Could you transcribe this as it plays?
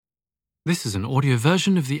This is an audio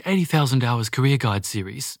version of the 80,000 Hours Career Guide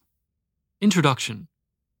series. Introduction.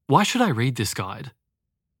 Why should I read this guide?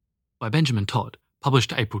 By Benjamin Todd,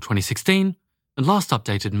 published April 2016 and last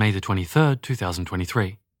updated May the 23rd,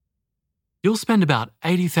 2023. You'll spend about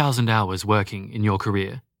 80,000 hours working in your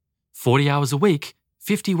career, 40 hours a week,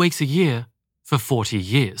 50 weeks a year, for 40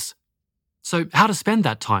 years. So how to spend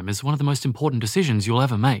that time is one of the most important decisions you'll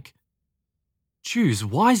ever make. Choose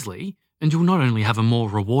wisely, and you'll not only have a more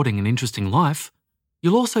rewarding and interesting life,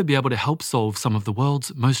 you'll also be able to help solve some of the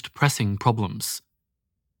world's most pressing problems.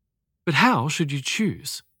 But how should you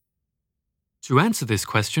choose? To answer this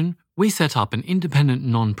question, we set up an independent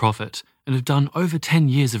non-profit and have done over 10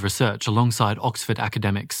 years of research alongside Oxford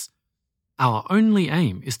academics. Our only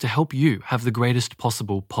aim is to help you have the greatest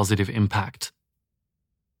possible positive impact.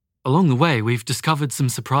 Along the way, we've discovered some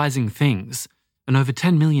surprising things, and over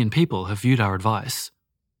 10 million people have viewed our advice.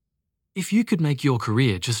 If you could make your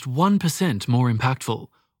career just 1% more impactful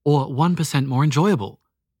or 1% more enjoyable,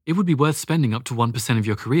 it would be worth spending up to 1% of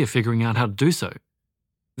your career figuring out how to do so.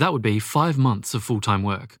 That would be 5 months of full-time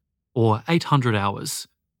work, or 800 hours.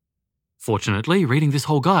 Fortunately, reading this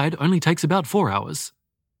whole guide only takes about 4 hours.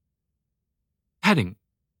 Heading.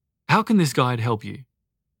 How can this guide help you?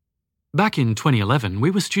 Back in 2011,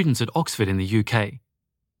 we were students at Oxford in the UK.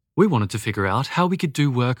 We wanted to figure out how we could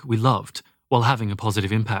do work we loved while having a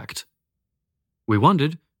positive impact. We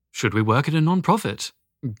wondered, should we work at a non-profit,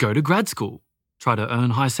 go to grad school, try to earn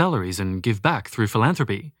high salaries and give back through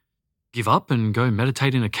philanthropy, give up and go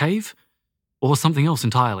meditate in a cave, or something else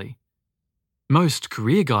entirely? Most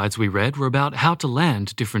career guides we read were about how to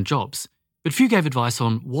land different jobs, but few gave advice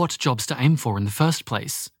on what jobs to aim for in the first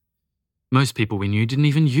place. Most people we knew didn't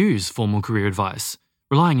even use formal career advice,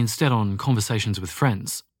 relying instead on conversations with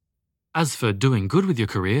friends. As for doing good with your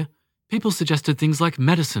career, people suggested things like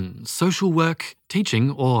medicine, social work,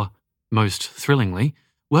 teaching, or, most thrillingly,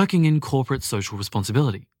 working in corporate social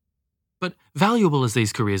responsibility. But valuable as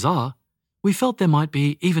these careers are, we felt there might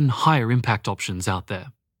be even higher impact options out there.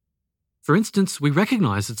 For instance, we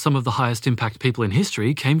recognise that some of the highest impact people in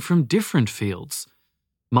history came from different fields.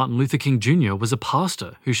 Martin Luther King Jr. was a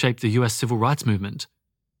pastor who shaped the US civil rights movement.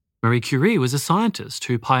 Marie Curie was a scientist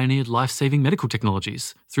who pioneered life-saving medical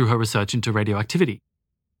technologies through her research into radioactivity.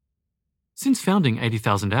 Since founding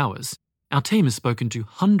 80,000 Hours, our team has spoken to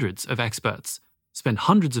hundreds of experts, spent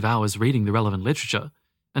hundreds of hours reading the relevant literature,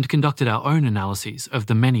 and conducted our own analyses of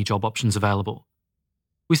the many job options available.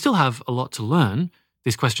 We still have a lot to learn,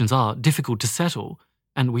 these questions are difficult to settle,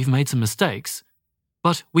 and we've made some mistakes,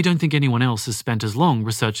 but we don't think anyone else has spent as long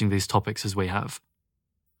researching these topics as we have.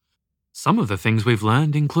 Some of the things we've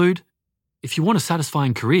learned include, if you want a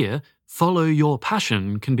satisfying career, follow your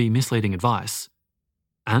passion can be misleading advice.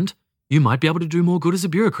 And you might be able to do more good as a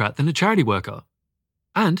bureaucrat than a charity worker.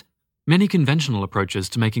 And many conventional approaches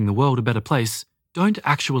to making the world a better place don't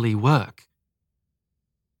actually work.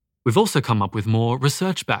 We've also come up with more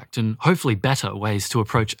research-backed and hopefully better ways to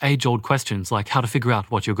approach age-old questions like how to figure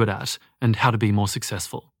out what you're good at and how to be more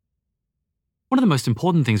successful. One of the most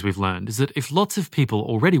important things we've learned is that if lots of people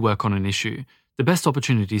already work on an issue, the best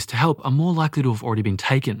opportunities to help are more likely to have already been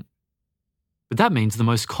taken. But that means the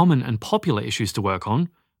most common and popular issues to work on,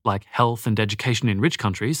 like health and education in rich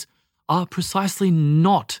countries, are precisely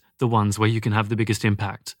not the ones where you can have the biggest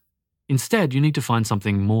impact. Instead, you need to find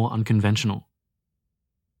something more unconventional.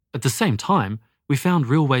 At the same time, we found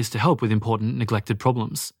real ways to help with important neglected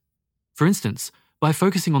problems. For instance, by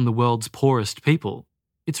focusing on the world's poorest people,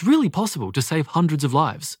 it's really possible to save hundreds of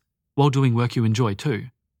lives, while doing work you enjoy too.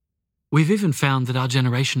 We've even found that our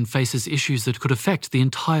generation faces issues that could affect the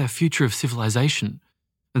entire future of civilization,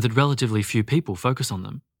 and that relatively few people focus on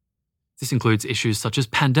them. This includes issues such as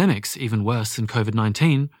pandemics, even worse than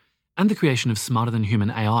COVID-19, and the creation of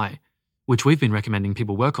smarter-than-human AI, which we've been recommending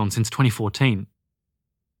people work on since 2014.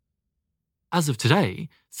 As of today,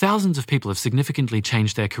 thousands of people have significantly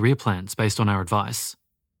changed their career plans based on our advice.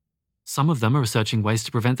 Some of them are researching ways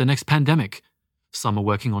to prevent the next pandemic. Some are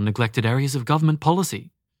working on neglected areas of government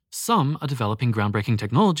policy. Some are developing groundbreaking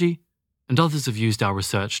technology, and others have used our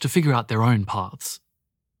research to figure out their own paths.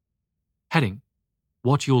 Heading.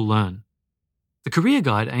 What you'll learn. The Career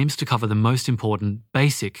Guide aims to cover the most important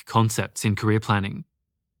basic concepts in career planning.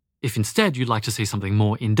 If instead you'd like to see something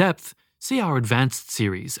more in-depth, see our Advanced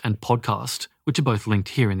series and podcast, which are both linked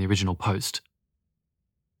here in the original post.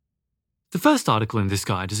 The first article in this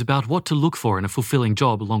guide is about what to look for in a fulfilling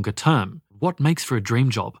job longer term, what makes for a dream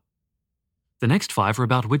job. The next 5 are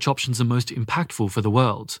about which options are most impactful for the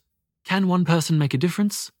world. Can one person make a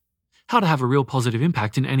difference? How to have a real positive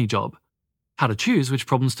impact in any job. How to choose which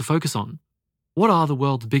problems to focus on. What are the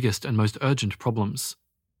world's biggest and most urgent problems?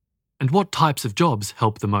 and what types of jobs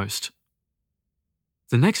help the most.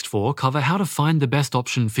 The next 4 cover how to find the best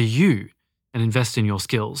option for you and invest in your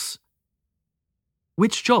skills.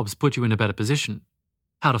 Which jobs put you in a better position?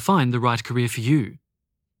 How to find the right career for you.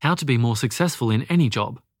 How to be more successful in any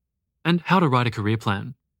job. And how to write a career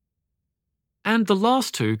plan. And the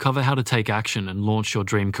last 2 cover how to take action and launch your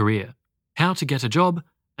dream career, how to get a job,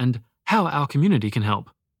 and how our community can help.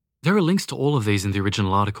 There are links to all of these in the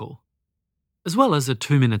original article, as well as a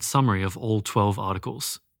 2-minute summary of all 12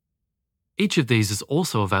 articles. Each of these is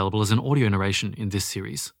also available as an audio narration in this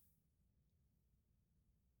series.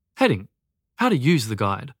 Heading: How to use the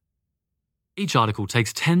guide. Each article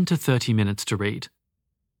takes 10 to 30 minutes to read.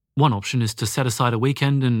 One option is to set aside a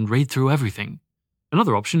weekend and read through everything.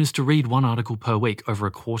 Another option is to read 1 article per week over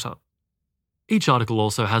a quarter. Each article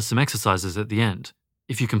also has some exercises at the end.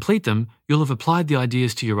 If you complete them, you'll have applied the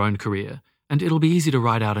ideas to your own career, and it'll be easy to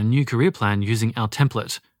write out a new career plan using our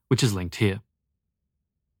template, which is linked here.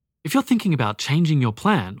 If you're thinking about changing your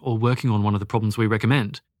plan or working on one of the problems we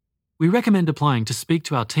recommend applying to speak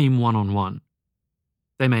to our team one-on-one.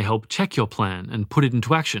 They may help check your plan and put it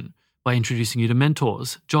into action by introducing you to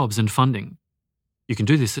mentors, jobs, and funding. You can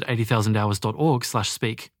do this at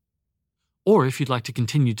 80,000hours.org/speak. Or if you'd like to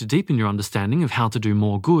continue to deepen your understanding of how to do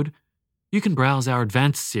more good, you can browse our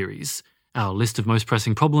advanced series, our list of most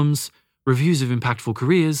pressing problems, reviews of impactful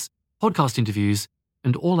careers, podcast interviews,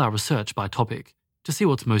 and all our research by topic to see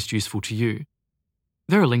what's most useful to you.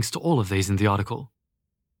 There are links to all of these in the article.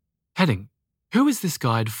 Heading: Who is this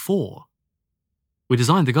guide for? We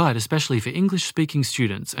designed the guide especially for English-speaking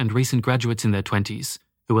students and recent graduates in their 20s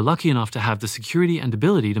who are lucky enough to have the security and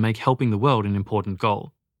ability to make helping the world an important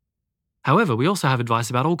goal. However, we also have advice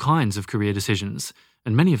about all kinds of career decisions,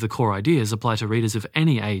 and many of the core ideas apply to readers of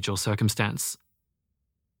any age or circumstance.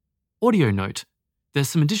 Audio note: there's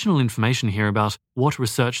some additional information here about what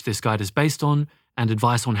research this guide is based on and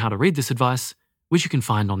advice on how to read this advice, which you can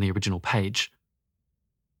find on the original page.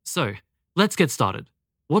 So, let's get started.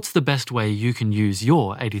 What's the best way you can use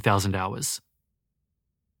your 80,000 hours?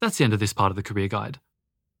 That's the end of this part of the career guide.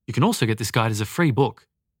 You can also get this guide as a free book.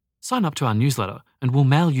 Sign up to our newsletter and we'll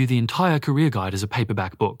mail you the entire career guide as a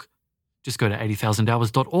paperback book. Just go to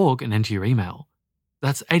 80,000hours.org and enter your email.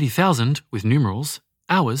 That's 80,000 with numerals,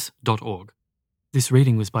 hours.org. This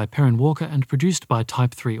reading was by Perrin Walker and produced by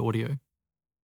Type 3 Audio.